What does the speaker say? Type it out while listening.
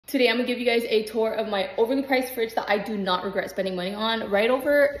Today, I'm gonna give you guys a tour of my overly priced fridge that I do not regret spending money on. Right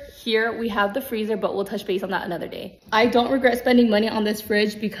over here, we have the freezer, but we'll touch base on that another day. I don't regret spending money on this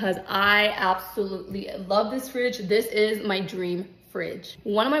fridge because I absolutely love this fridge. This is my dream fridge.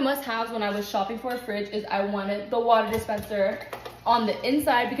 One of my must-haves when I was shopping for a fridge is I wanted the water dispenser on the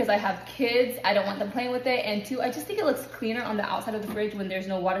inside because I have kids. I don't want them playing with it. And two, I just think it looks cleaner on the outside of the fridge when there's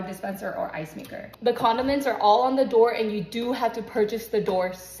no water dispenser or ice maker. The condiments are all on the door, and you do have to purchase the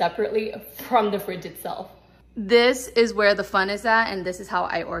door separately from the fridge itself. This is where the fun is at, and this is how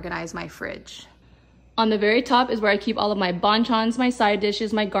I organize my fridge. On the very top is where I keep all of my bonchons, my side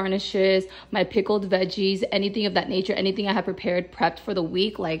dishes, my garnishes, my pickled veggies, anything of that nature, anything I have prepared, prepped for the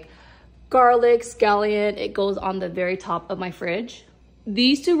week, like garlic, scallion. It goes on the very top of my fridge.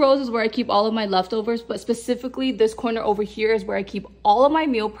 These two rows is where I keep all of my leftovers, but specifically this corner over here is where I keep all of my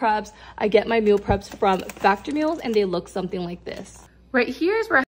meal preps. I get my meal preps from Factor Meals, and they look something like this. Right here is where